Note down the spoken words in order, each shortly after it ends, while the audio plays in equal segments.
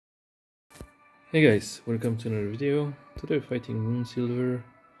Hey guys, welcome to another video. Today we're fighting Moonsilver.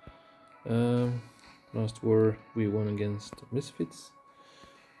 Last war we won against Misfits.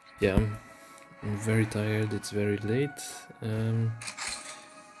 Yeah, I'm very tired, it's very late. I'm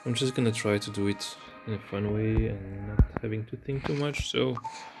just gonna try to do it in a fun way and not having to think too much. So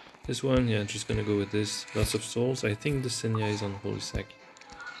this one, yeah, just gonna go with this. Lots of souls. I think the Senya is on Holy Sack,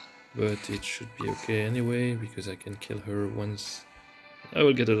 but it should be okay anyway because I can kill her once. I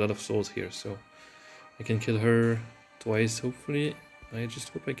will get a lot of souls here, so I can kill her twice, hopefully. I just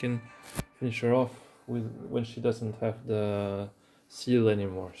hope I can finish her off with when she doesn't have the seal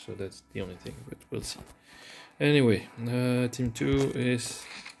anymore, so that's the only thing, but we'll see. Anyway, team 2 is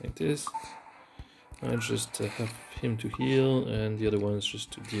like this. I just have him to heal, and the other one is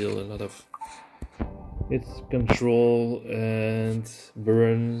just to deal a lot of its control and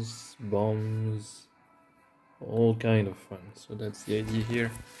burns, bombs, all kind of fun. So that's the idea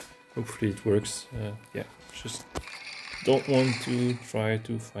here. Hopefully it works. Yeah, just don't want to try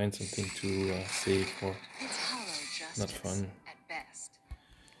to find something to save or not fun.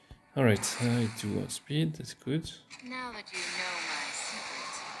 Alright, I do outspeed, that's good. Now that you know my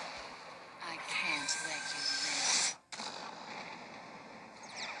secret, I can't let you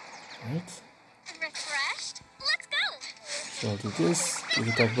live. Right. Refreshed? Let's go! So I'll do this, give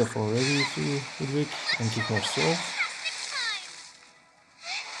attack buff already to Ludwig, and give more souls.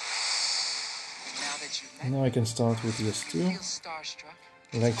 Now I can start with this too.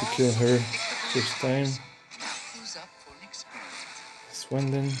 I like to kill her first time. This one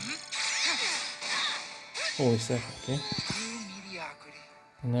then. Holy sack, okay.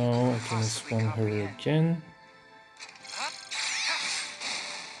 Now I can spawn her again.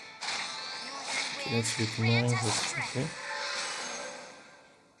 Okay, that's a bit annoying, but okay.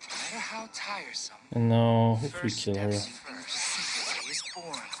 And now hopefully kill her.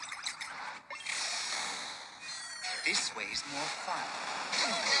 This way is more fun.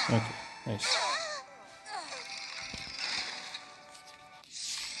 Okay, nice.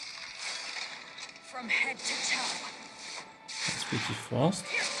 From head to toe. That's pretty fast.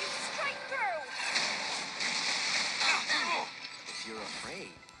 If you're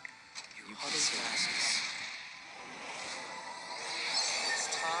afraid, you huddle classes. It's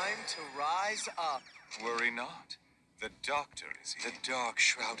time to rise up. Worry not. The doctor is here. The dark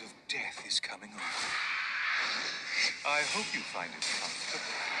shroud of death is coming over. I hope you find it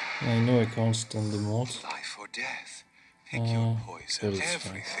comfortable. I know I can't stand the mod. Life or death. Pick your poison. But it's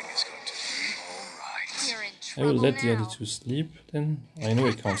Everything is going to be alright. You're in I trouble will let now. the other two sleep then. I know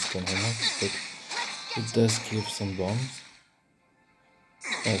I can't stand her now, but it does give some bombs.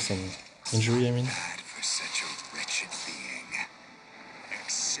 Some injury, I mean. Bad for such a wretched being.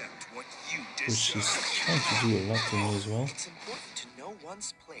 Accept what you Which is deserve. trying to do a lot to me as well. It's important to know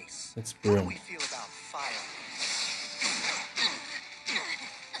one's place. Let's How do burn. we feel about fire?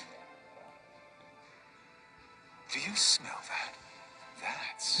 Do you smell that?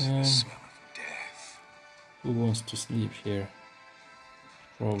 That's the Um, smell of death. Who wants to sleep here?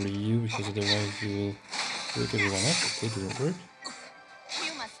 Probably you, because otherwise you will wake everyone up. Okay, didn't work.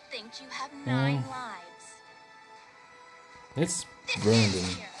 You must think you have 9 lives. Let's burn them.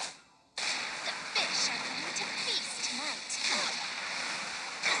 Here. The fish are going to feast tonight.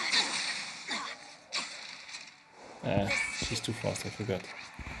 She's too fast, I forgot. Will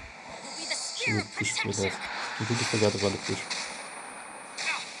be the She would spirit push with protection. us. Completely forgot about the push.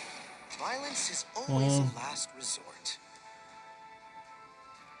 Violence is always a last resort.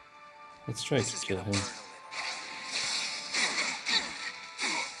 Let's try to This is kill gonna him.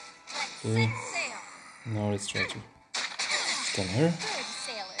 burn a Okay. little. Sail. Now let's try to stun her. Good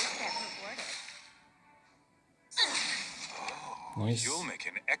sailors get rewarded. Nice. You'll make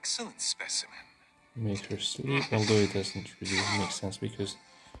an excellent specimen. Make her sleep, although it doesn't really make sense because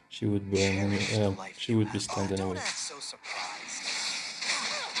she would burn. She would be stunned Don't anyway. act so surprised.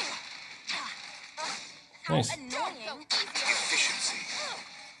 Nice. How annoying. Efficiency.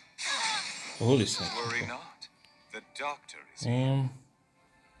 Holy sack. Worry Okay. not. The doctor is here.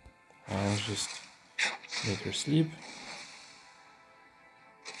 I'll just make her sleep.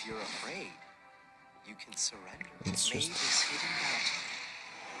 If you're afraid, you can surrender. Let's Made just is hidden out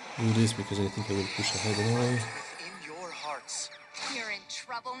do this because I think I will push ahead anyway. within your hearts. You're in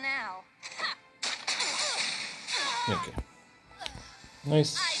trouble now. Okay.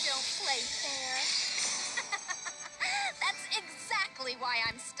 Nice. I don't play fair. That's exactly why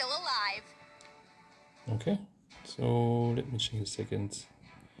I'm still alive. Okay. So let me check a second.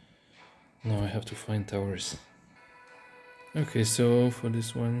 Now I have to find towers. Okay, so for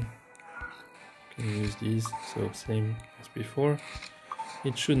this one, can use these. So same as before.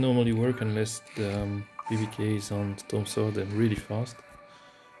 It should normally work unless the BBK is on Tom Sword and really fast.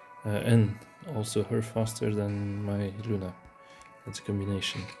 And also her faster than my Luna. That's a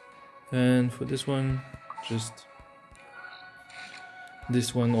combination. And for this one, just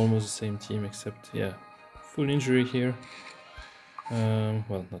this one almost the same team, except yeah, full injury here.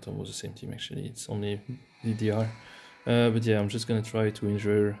 Well, not almost the same team actually, it's only DDR. But yeah, I'm just gonna try to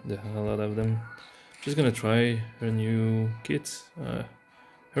injure the hell out of them. Just gonna try her new kit.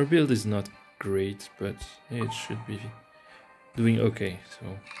 Her build is not great, but it should be doing okay, so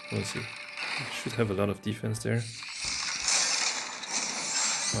we'll see. It should have a lot of defense there.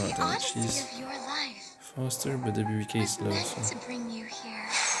 Oh, damn it, she's faster, but the BBK is low, so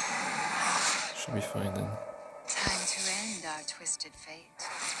should be fine then. Time to end our twisted fate.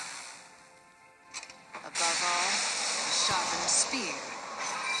 Above all, a sharpened spear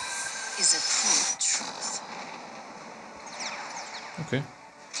is a cruel truth. Okay.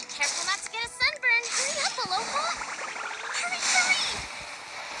 Be careful not to get a sunburn. Hurry up, Aloha. Hurry, hurry.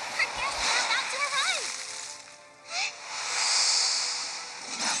 Her guests are about to arrive.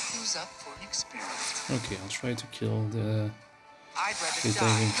 Now who's up for an experiment? Okay, I'll try to kill the I'd rather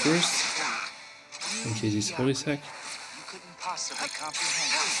diving die. first, in case he's holy sack. You couldn't possibly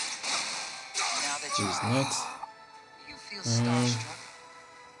comprehend it. Now that He's you're not. you feel starstruck.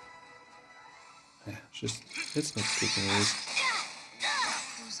 Yeah, just let's not take any risk.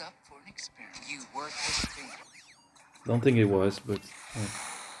 Who's up for an experiment? You worth hesitating. Don't think it was, but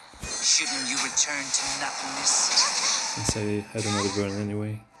Shouldn't you return to nothingness? since I had another burn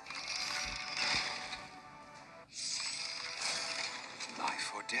anyway.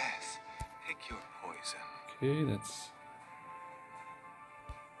 Life or death. Pick your poison. Okay, that's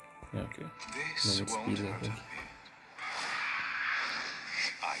yeah, okay. This No, it's won't speed, I hurt a think. bit.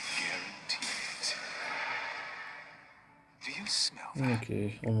 I guarantee it. Do you smell that?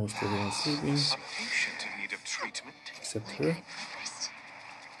 Okay, almost everyone's sleeping, A patient in need of treatment. except her. I'll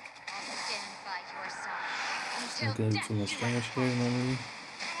stand by your side Not until gonna do death too much do us damage here normally.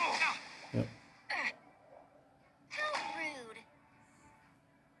 Yep. How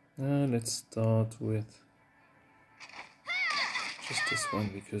rude. Let's start with just this one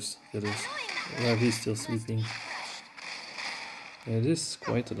because the others. Well, he's still sleeping. Yeah, it is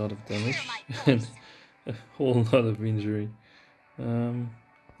quite a lot of damage and a whole lot of injury.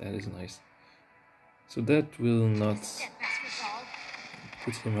 That is nice. So that will not Steadfast resolve.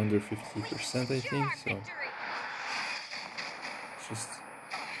 put him under 50%, I think. So Victory. just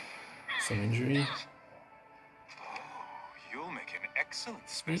some injury. You'll make an excellent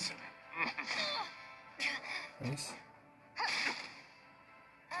specimen. Nice.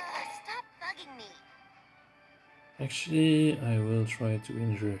 Stop bugging me. Actually, I will try to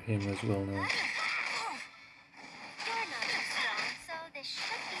injure him as well now. You're not as strong, so this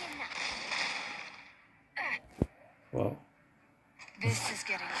should be enough. Wow. This is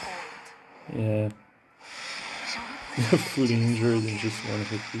getting old. Yeah. Fully injured in just one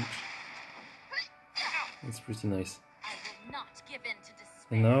hit each. That's pretty nice. I will not give in to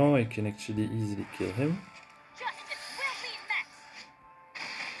despair. And now I can actually easily kill him. Justice will be met.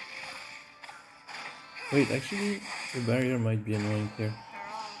 Wait, actually, the barrier might be annoying here.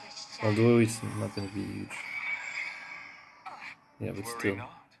 For all the shadows. Although it's not going to be huge. Yeah, but Worry still.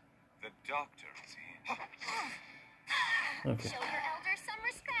 not. The doctor is here. Okay. Show your elder some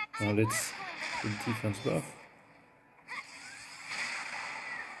respect. Now let's put defense buff.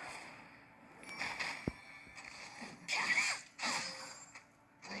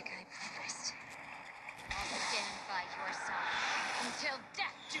 Like I promised. I'll stand by your side until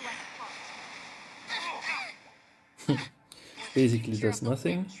death do us part. Basically does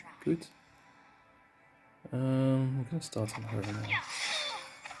nothing. Good. I'm gonna start on her now.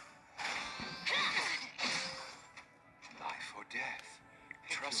 Life or death.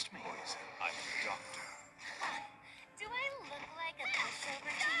 Trust me. Poison. I'm the doctor. Do I look like a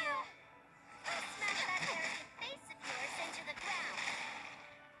pushover to you? I'll smash that arrogant face of yours into the ground.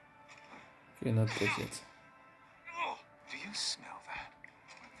 Okay, not dead yet. Oh, do you smell that?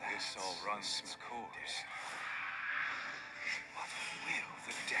 This all runs its course. What will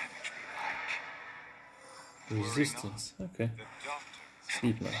the damage be like? Resistance. Okay. The doctor is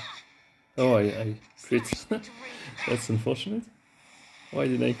Sleep now. Oh, I crit. That's unfortunate. Why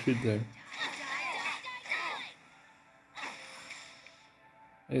did I crit there?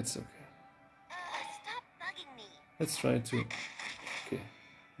 It's okay. Stop bugging me. Let's try to... Okay.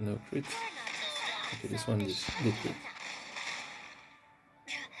 No crit. You're not as strong, Okay, this so one this did should crit. be enough.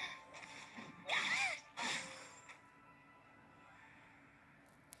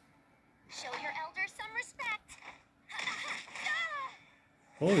 Show your elder some respect.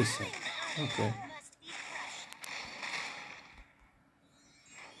 Holy fuck. Okay. Must be crushed.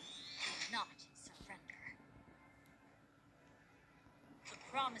 Do not surrender. The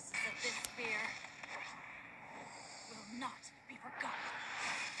promises of this spear will not be forgotten.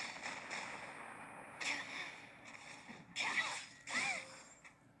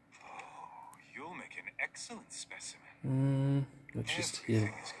 Oh, you'll make an excellent specimen. Let's just heal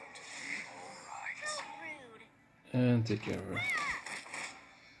Everything is going to be all right. Rude. and take care of her. I'll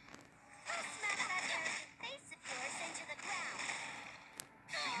smash that arrogant face of yours into the ground.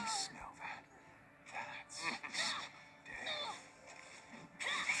 Do you smell that? That's the smell of death.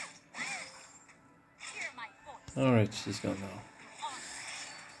 Hear my voice. Alright, she's gone now.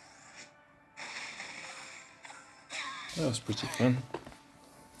 That was pretty fun.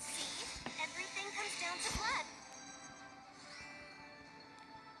 See? Everything comes down to blood.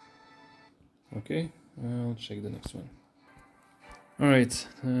 Okay, I'll check the next one. Alright,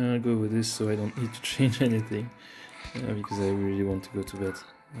 I'll go with this so I don't need to change anything because I really want to go to bed.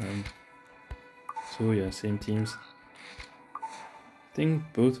 So yeah, same teams. I think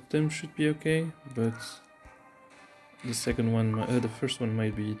both of them should be okay, but the second one, the first one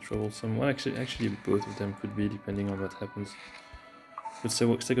might be troublesome. Well, actually both of them could be depending on what happens. But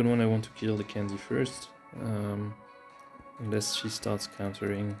second one I want to kill the candy first, unless she starts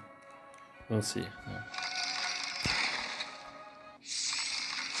countering. We'll see. Yeah.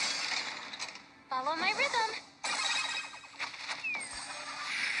 Follow my rhythm.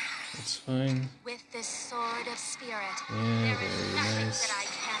 That's fine. With this sword of spirit, Yeah, there is very nothing nice. that I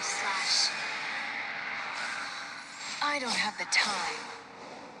can't slash. I don't have the time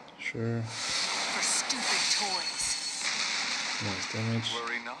Sure. for stupid toys. Nice damage.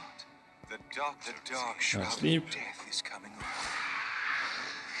 Worry not. The dark shroud of sleep. death is coming over.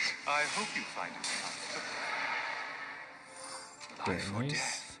 I hope you find it comfortable. Very Life or nice.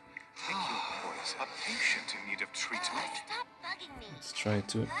 death. Pick your poison. A patient in need of treatment. Stop bugging me. Let's try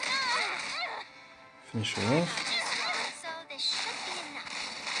to finish her off. So this should be enough.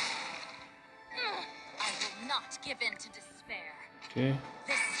 I will not give in to despair. Okay,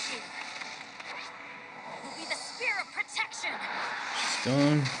 This spear will be the spear of protection. she's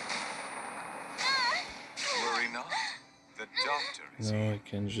gone. Worry not. The doctor is Now here. I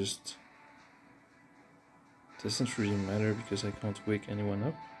can just... Doesn't really matter because I can't wake anyone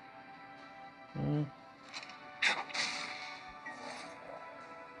up.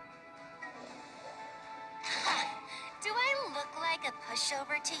 Do I look like a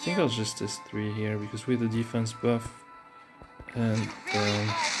pushover to I think you? I'll just test 3 here because with the defense buff and You really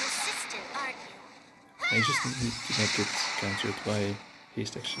are persistent, aren't you? I just need to not get countered by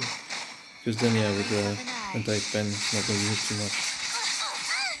haste actually. Because then yeah, with the anti-pen it's not going to use too much.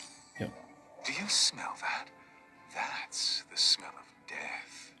 Yeah, Do you smell that? That's the smell of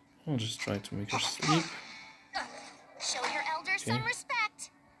death. I'll just try to make her sleep. Show your elders some Okay. respect.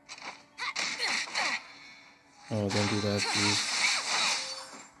 Oh, don't do that please.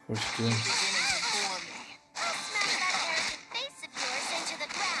 Of course you do. Beginning to bore me. I'll smash that arrogant face of yours into the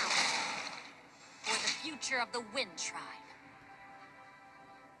ground. For the future of the Wind Tribe.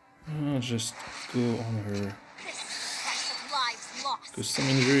 I'll just go on her. This price of lives lost. Go some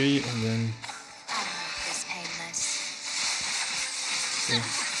injury and then... I'll make this painless. Okay.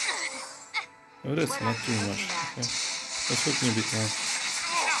 Oh, that's What not are too you much. looking at? Okay. Let's hook me a bit more.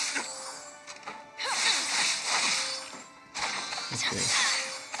 Okay.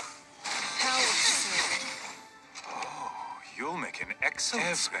 How absurd. Oh, you'll make an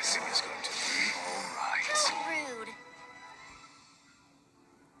excellent specimen. Is going to be all right. So rude.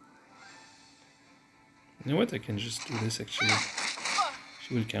 You know what? I can just do this actually.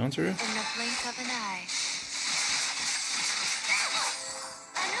 She will counter. In the blink of an eye.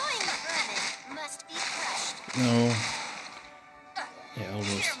 Annoying vermin must be crushed. No. Yeah,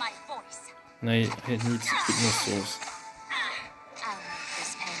 almost. Hear my voice. And I need a bit more souls. I'll make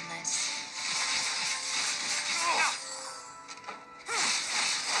this painless.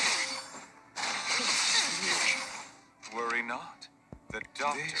 Worry not. The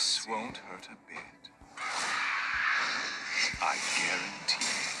doctor won't hurt a bit. I guarantee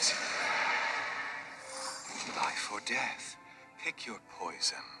it. Life or death. Pick your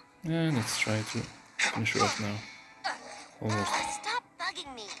poison. And let's try to finish her off now. Almost. Stop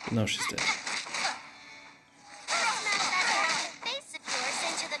bugging me. Now she's dead. I'll smash that arrogant face of yours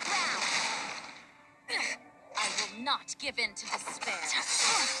into the ground. I will not give in to despair.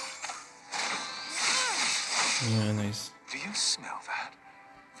 Yeah, nice. Do you smell that?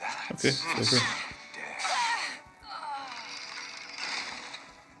 That's Okay, it's the over. smell of death.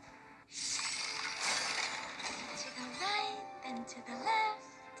 To the right, then to the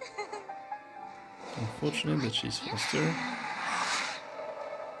left. unfortunate that she's faster,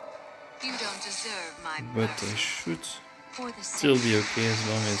 You don't deserve my but mercy. I should For the still sake be okay as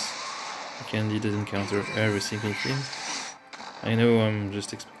long as I can lead the encounter every single thing. I know I'm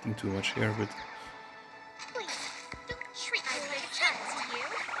just expecting too much here, but Please, don't treat me like a child, you.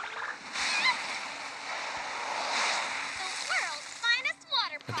 The world's finest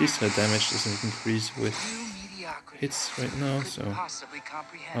water park. at least her damage doesn't increase with You mediocrity. hits right now, Couldn't so possibly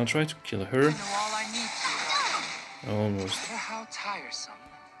comprehend. I'll try to kill I her. know all I need to. Almost. No matter how tiresome.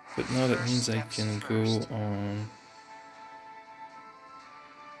 But now that First means I steps can first. go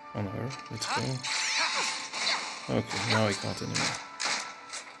on her. Let's go. Okay, now I can't anymore.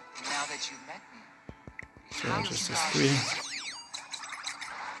 Now that you've met me, So how just can as I- 3.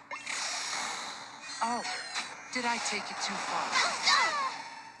 Oh, did I take it too far?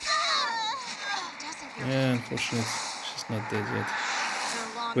 Doesn't Yeah, unfortunately, she's not dead yet.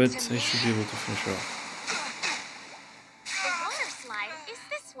 belong But to I me. should be able to finish her off. the water slide is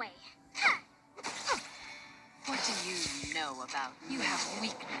this way. What do you know about me? You have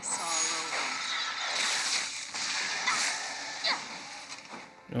weakness all over.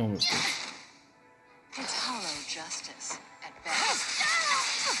 Almost dead. It's hollow justice at best.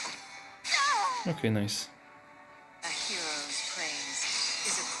 Okay, nice. A hero's praise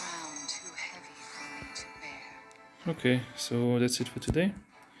is a crown too heavy for me to bear. Okay, so that's it for today.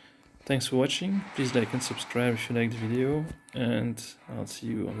 Thanks for watching. Please like and subscribe if you liked the video, and I'll see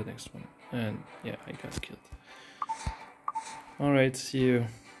you on the next one. And yeah, I got killed. Alright, see you.